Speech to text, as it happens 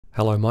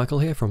Hello, Michael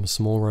here from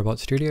Small Robot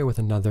Studio with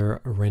another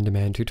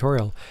Renderman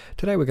tutorial.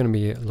 Today we're going to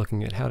be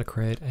looking at how to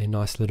create a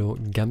nice little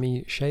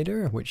Gummy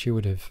shader, which you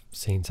would have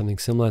seen something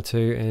similar to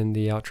in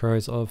the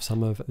outros of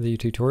some of the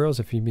tutorials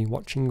if you've been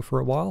watching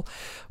for a while.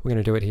 We're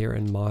going to do it here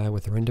in Maya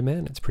with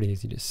Renderman. It's pretty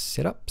easy to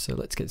set up, so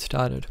let's get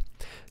started.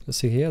 You'll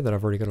see here that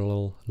I've already got a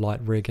little light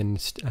rig and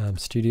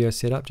studio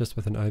set up just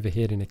with an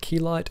overhead and a key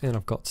light, and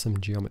I've got some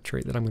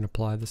geometry that I'm going to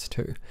apply this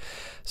to.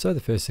 So the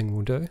first thing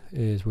we'll do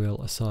is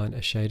we'll assign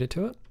a shader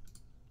to it.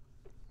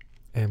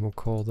 And we'll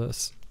call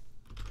this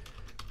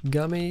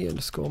Gummy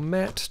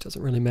 _matte,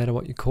 doesn't really matter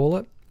what you call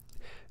it.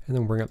 And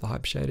then we'll bring up the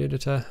Hype Shade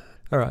Editor.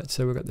 Alright,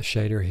 so we've got the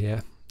shader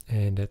here,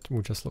 and it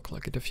will just look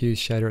like a diffuse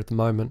shader at the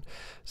moment.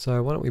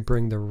 So why don't we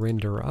bring the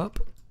render up?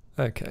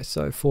 Okay,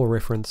 so for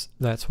reference,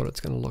 that's what it's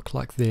going to look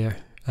like there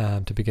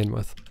to begin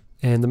with.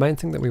 And the main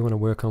thing that we want to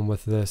work on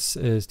with this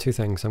is two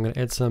things. I'm going to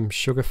add some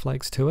sugar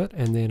flakes to it,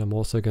 and then I'm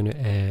also going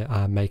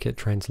to make it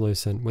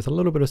translucent with a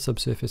little bit of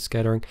subsurface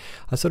scattering.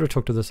 I sort of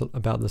talked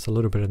about this a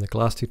little bit in the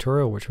glass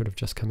tutorial, which would have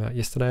just come out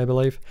yesterday, I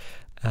believe.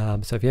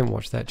 So if you haven't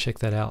watched that, check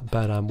that out.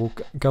 But we'll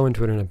go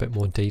into it in a bit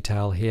more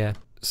detail here.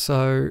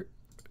 So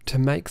to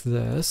make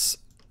this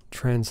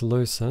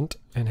translucent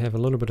and have a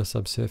little bit of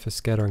subsurface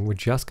scattering, we're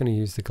just going to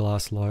use the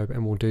glass lobe,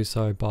 and we'll do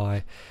so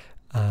by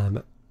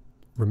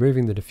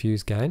removing the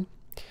diffuse gain.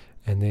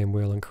 And then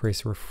we'll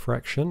increase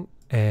refraction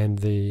and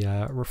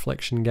the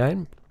reflection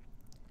gain.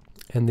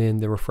 And then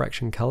the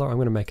refraction color, I'm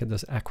going to make it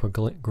this aqua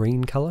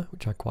green color,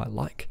 which I quite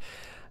like.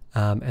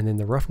 And then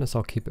the roughness,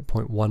 I'll keep it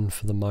 0.1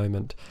 for the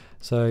moment.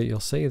 So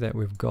you'll see that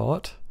we've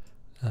got,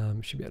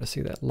 should be able to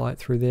see that light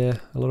through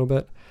there a little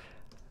bit.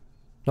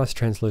 Nice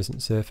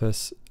translucent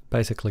surface,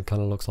 basically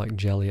kind of looks like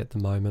jelly at the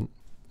moment.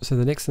 So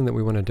the next thing that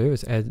we want to do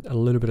is add a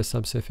little bit of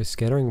subsurface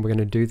scattering. We're going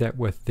to do that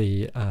with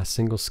the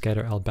single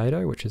scatter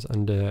albedo, which is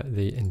under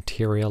the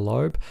interior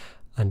lobe,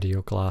 under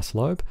your glass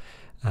lobe.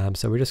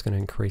 So we're just going to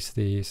increase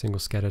the single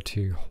scatter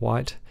to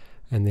white,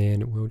 and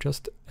then we'll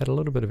just add a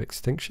little bit of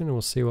extinction, and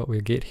we'll see what we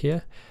get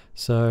here.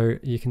 So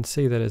you can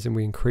see that as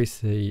we increase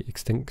the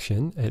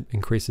extinction, it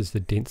increases the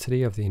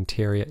density of the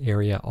interior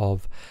area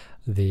of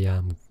the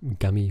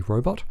Gummy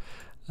robot.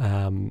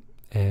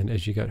 And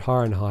as you go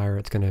higher and higher,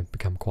 it's going to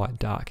become quite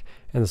dark.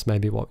 And this may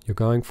be what you're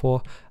going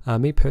for.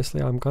 Me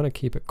personally, I'm going to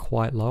keep it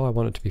quite low. I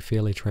want it to be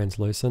fairly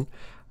translucent.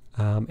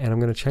 And I'm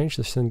going to change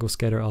the single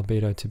scatter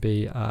albedo to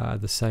be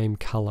the same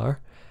color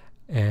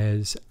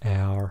as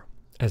our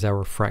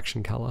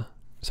refraction color.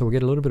 So we'll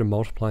get a little bit of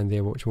multiplying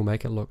there, which will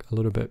make it look a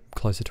little bit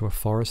closer to a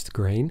forest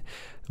green.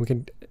 We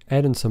can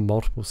add in some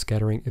multiple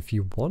scattering if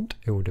you want.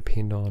 It will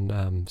depend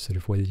on sort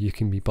of whether you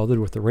can be bothered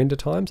with the render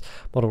times.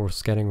 Multiple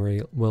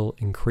scattering will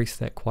increase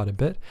that quite a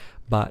bit,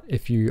 but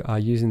if you are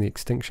using the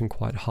extinction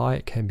quite high,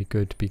 it can be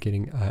good to be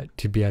getting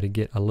to be able to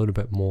get a little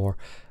bit more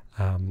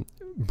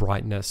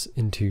brightness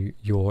into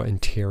your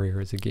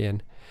interiors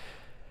again.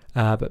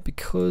 But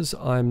because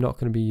I'm not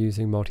going to be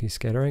using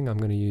multi-scattering, I'm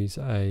going to use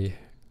a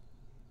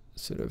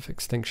sort of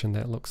extinction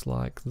that looks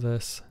like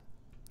this,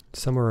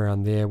 somewhere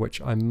around there,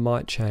 which I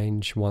might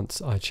change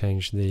once I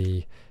change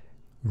the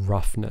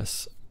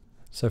roughness.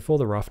 So for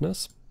the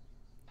roughness,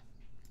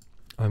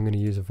 I'm going to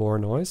use a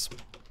Voronoi,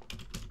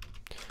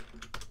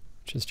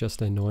 which is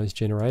just a noise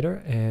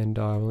generator, and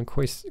I will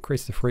increase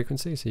the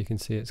frequency so you can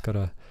see it's got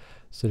a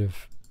sort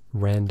of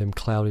random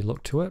cloudy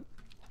look to it.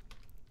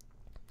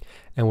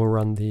 And we'll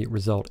run the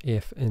result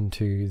F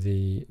into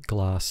the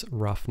glass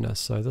roughness.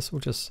 So this will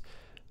just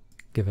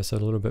give us a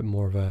little bit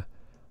more of a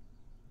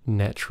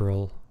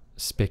natural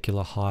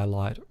specular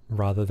highlight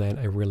rather than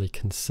a really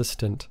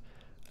consistent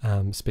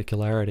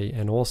specularity.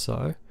 And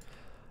also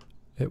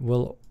it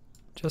will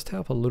just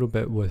help a little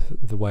bit with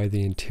the way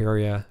the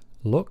interior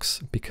looks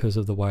because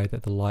of the way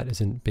that the light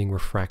isn't being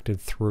refracted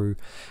through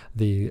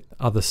the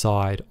other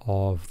side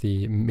of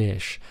the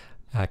mesh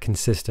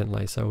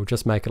consistently. So we'll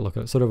just make it look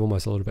sort of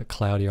almost a little bit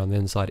cloudy on the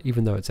inside,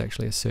 even though it's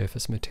actually a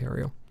surface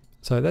material.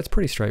 So that's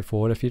pretty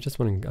straightforward. If you're just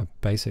wanting a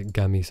basic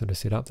Gummy sort of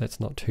setup,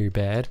 that's not too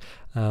bad.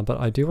 But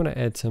I do want to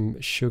add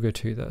some sugar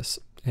to this.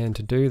 And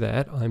to do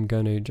that, I'm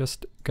going to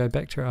just go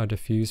back to our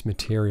diffuse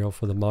material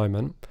for the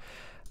moment,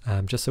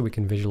 just so we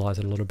can visualize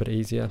it a little bit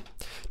easier.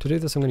 To do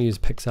this, I'm going to use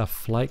Pixar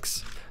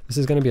Flakes. This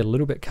is going to be a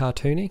little bit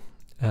cartoony,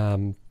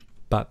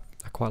 but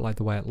I quite like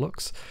the way it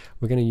looks.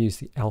 We're going to use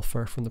the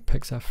alpha from the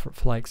Pixar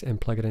Flakes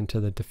and plug it into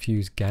the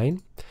diffuse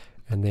gain.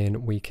 And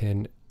then we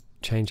can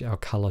change our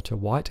color to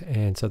white,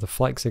 and so the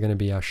flakes are going to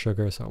be our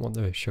sugar, so I want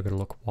the sugar to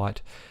look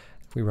white.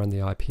 If we run the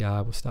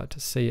IPR, we'll start to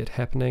see it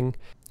happening,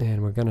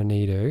 and we're going to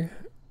need to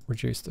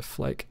reduce the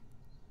flake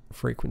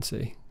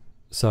frequency.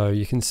 So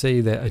you can see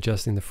that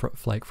adjusting the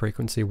flake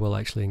frequency will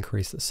actually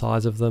increase the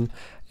size of them,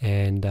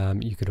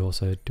 and you could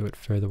also do it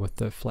further with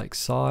the flake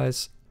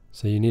size.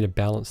 So you need to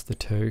balance the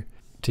two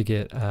to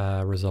get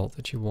a result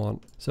that you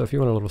want. So if you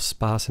want a little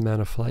sparse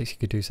amount of flakes, you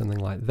could do something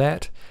like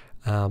that.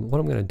 What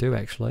I'm going to do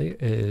actually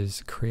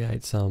is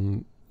create a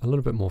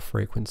little bit more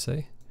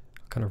frequency.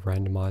 I'll kind of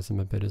randomize them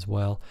a bit as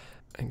well.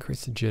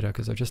 Increase the jitter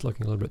because they're just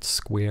looking a little bit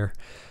square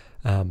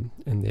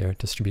in their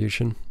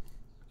distribution.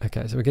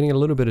 Okay, so we're getting a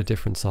little bit of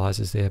different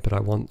sizes there, but I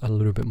want a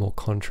little bit more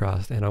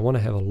contrast, and I want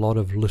to have a lot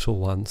of little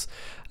ones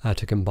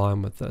to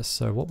combine with this.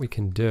 So what we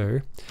can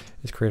do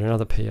is create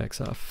another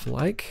PXR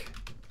flake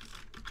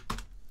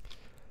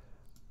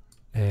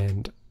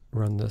and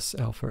run this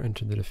alpha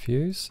into the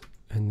diffuse,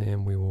 and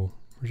then we will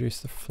reduce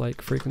the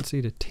flake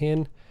frequency to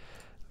 10.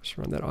 Just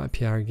run that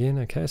IPR again.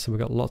 Okay, so we've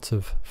got lots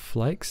of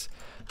flakes.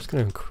 I'm just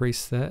going to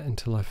increase that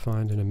until I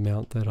find an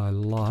amount that I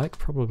like,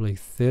 probably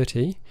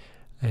 30,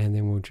 and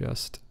then we'll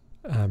just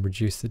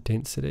reduce the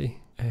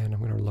density, and I'm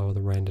going to lower the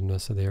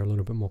randomness so they're a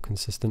little bit more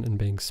consistent in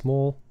being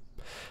small.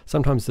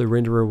 Sometimes the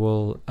renderer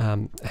will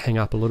hang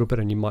up a little bit,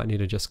 and you might need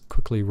to just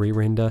quickly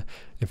re-render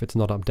if it's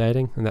not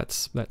updating, and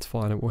that's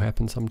fine. It will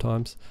happen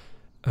sometimes.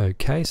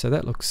 Okay, so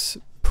that looks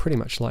pretty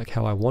much like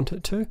how I want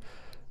it to.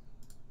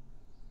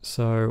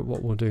 So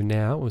what we'll do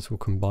now is we'll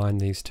combine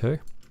these two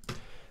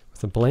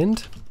with a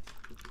blend,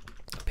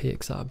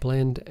 PXR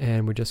blend,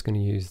 and we're just going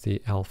to use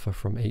the alpha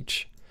from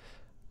each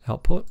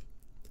output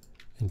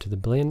into the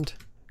blend,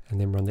 and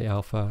then run the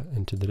alpha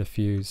into the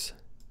diffuse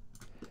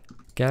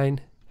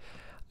again.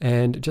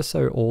 And just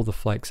so all the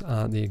flakes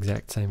aren't the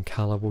exact same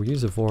color, we'll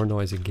use a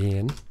Voronoi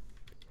again,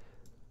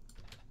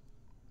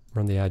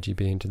 run the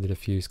RGB into the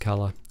diffuse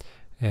color,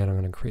 and I'm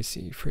going to increase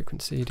the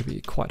frequency to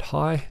be quite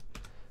high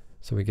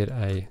so we get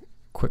a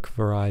quick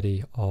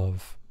variety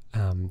of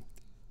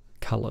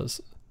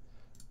colors.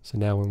 So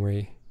now when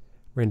we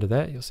render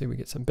that, you'll see we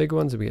get some big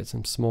ones, we get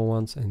some small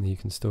ones, and you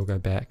can still go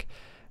back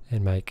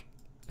and make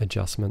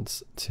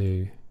adjustments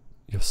to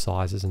your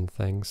sizes and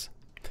things.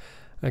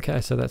 Okay,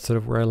 so that's sort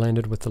of where I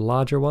landed with the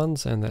larger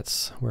ones, and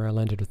that's where I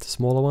landed with the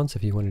smaller ones.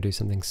 If you want to do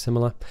something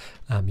similar,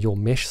 your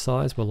mesh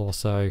size will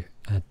also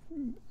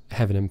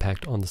have an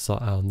impact on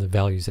the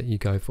values that you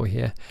go for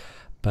here.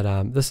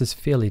 But this is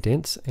fairly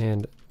dense,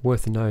 and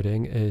worth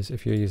noting is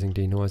if you're using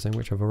denoising,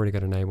 which I've already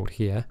got enabled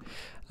here,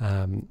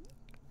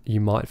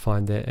 you might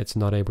find that it's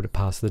not able to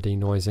pass the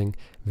denoising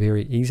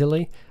very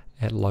easily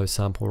at low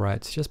sample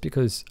rates, just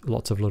because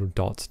lots of little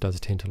dots does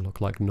tend to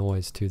look like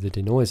noise to the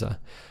denoiser.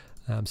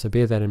 So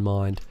bear that in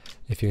mind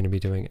if you're going to be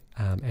doing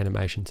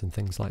animations and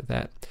things like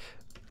that.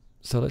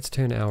 So let's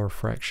turn our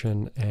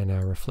refraction and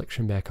our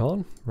reflection back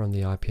on, run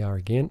the IPR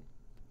again.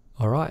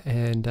 Alright,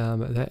 and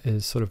that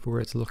is sort of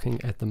where it's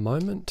looking at the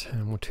moment,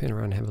 and we'll turn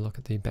around and have a look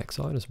at the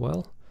backside as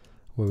well,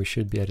 where we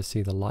should be able to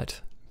see the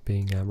light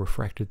being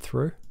refracted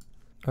through.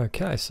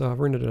 Okay, so I've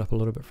rendered it up a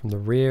little bit from the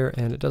rear,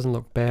 and it doesn't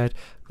look bad,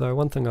 though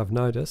one thing I've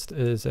noticed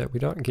is that we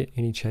don't get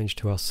any change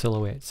to our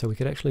silhouette, so we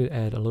could actually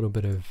add a little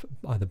bit of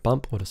either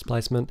bump or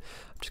displacement.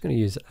 I'm just going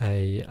to use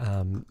a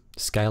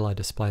scalar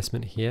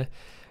displacement here,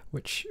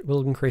 which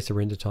will increase the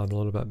render time a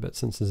little bit, but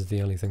since this is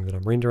the only thing that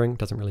I'm rendering, it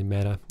doesn't really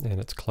matter, and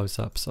it's close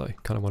up, so I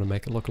kind of want to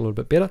make it look a little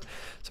bit better.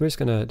 So we're just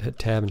going to hit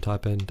tab and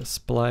type in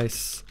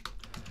displace,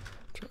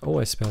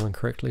 always spell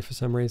incorrectly for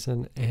some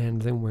reason,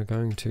 and then we're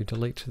going to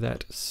delete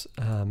that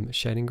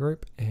shading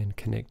group and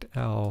connect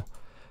our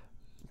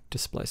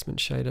displacement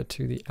shader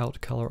to the out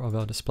color of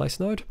our displace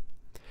node.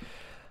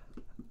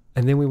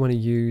 And then we want to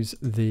use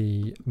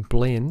the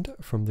blend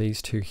from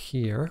these two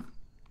here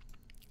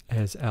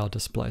as our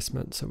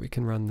displacement, so we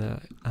can run the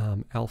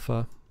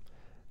alpha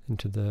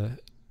into the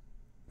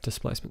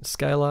displacement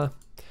scalar,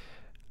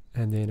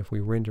 and then if we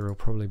render it'll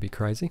probably be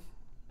crazy.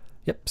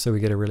 Yep, so we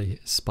get a really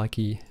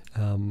spiky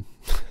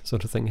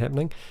sort of thing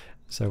happening.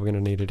 So we're going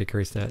to need to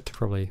decrease that to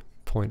probably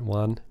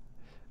 0.1,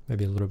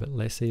 maybe a little bit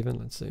less even.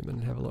 Let's zoom in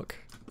and have a look.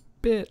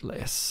 Bit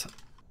less.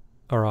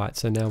 Alright,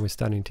 so now we're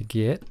starting to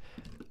get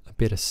a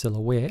better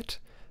silhouette.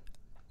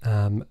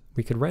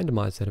 We could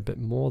randomize that a bit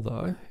more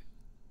though,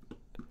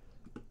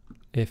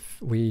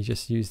 if we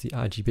just use the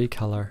RGB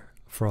color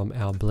from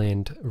our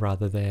blend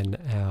rather than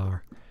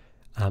our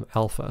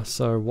alpha.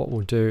 So what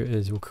we'll do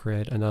is we'll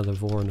create another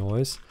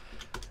Voronoi,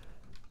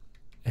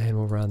 and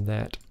we'll run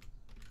that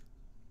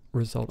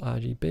result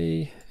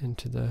RGB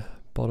into the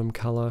bottom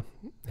color,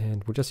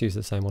 and we'll just use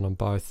the same one on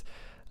both,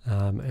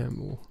 and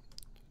we'll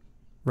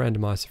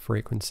randomize the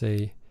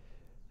frequency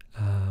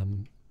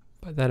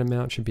by that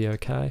amount, should be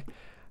okay,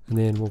 and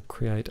then we'll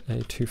create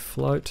a to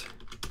float,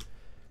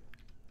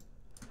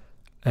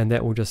 and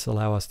that will just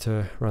allow us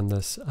to run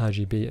this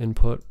RGB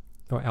input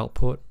or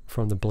output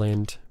from the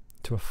blend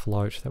to a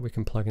float that we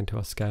can plug into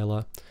our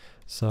scalar.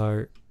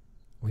 So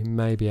we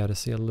may be able to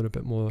see a little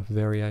bit more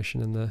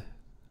variation in the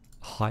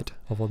height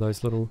of all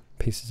those little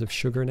pieces of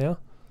sugar now.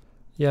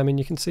 Yeah, I mean,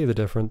 you can see the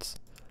difference.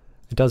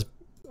 It does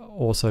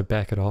also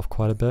back it off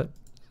quite a bit,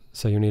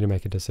 so you'll need to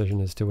make a decision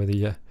as to whether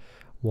you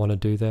want to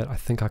do that. I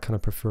think I kind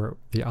of prefer it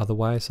the other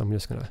way, so I'm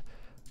just going to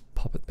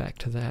pop it back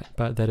to that,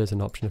 but that is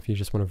an option if you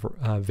just want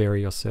to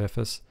vary your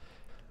surface.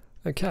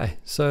 Okay,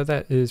 so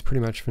that is pretty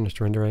much finished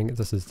rendering.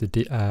 This is the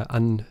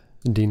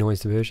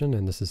denoised version,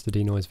 and this is the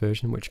denoised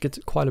version, which gets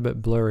quite a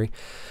bit blurry.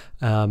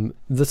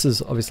 This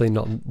is obviously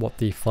not what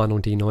the final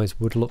denoise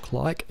would look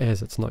like,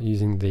 as it's not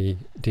using the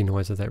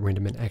denoiser that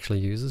Renderman actually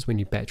uses when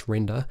you batch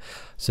render,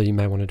 so you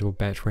may want to do a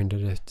batch render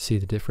to see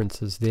the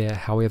differences there.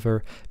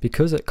 However,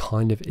 because it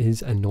kind of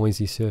is a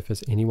noisy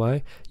surface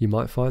anyway, you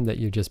might find that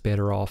you're just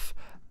better off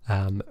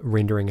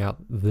rendering out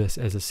this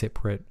as a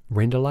separate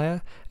render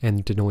layer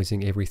and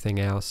denoising everything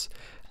else,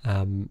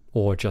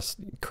 or just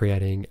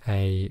creating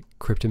a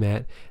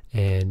cryptomat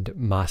and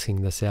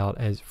masking this out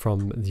as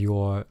from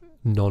your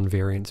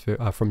non-variance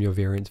from your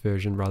variance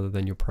version rather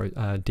than your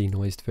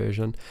denoised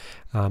version,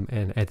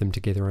 and add them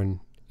together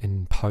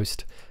in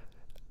post,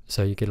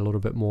 so you get a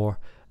little bit more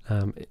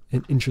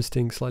an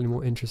interesting, slightly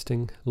more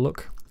interesting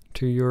look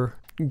to your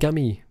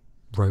Gummy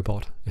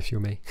robot, if you're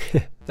me.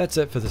 That's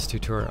it for this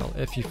tutorial.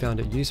 If you found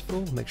it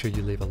useful, make sure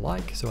you leave a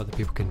like so other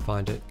people can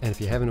find it, and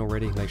if you haven't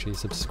already, make sure you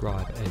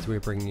subscribe, as we're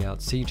bringing out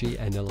CG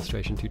and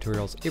illustration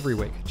tutorials every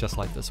week just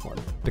like this one.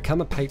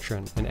 Become a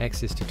patron and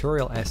access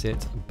tutorial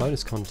assets,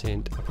 bonus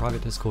content, a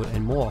private Discord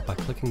and more by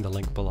clicking the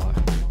link below.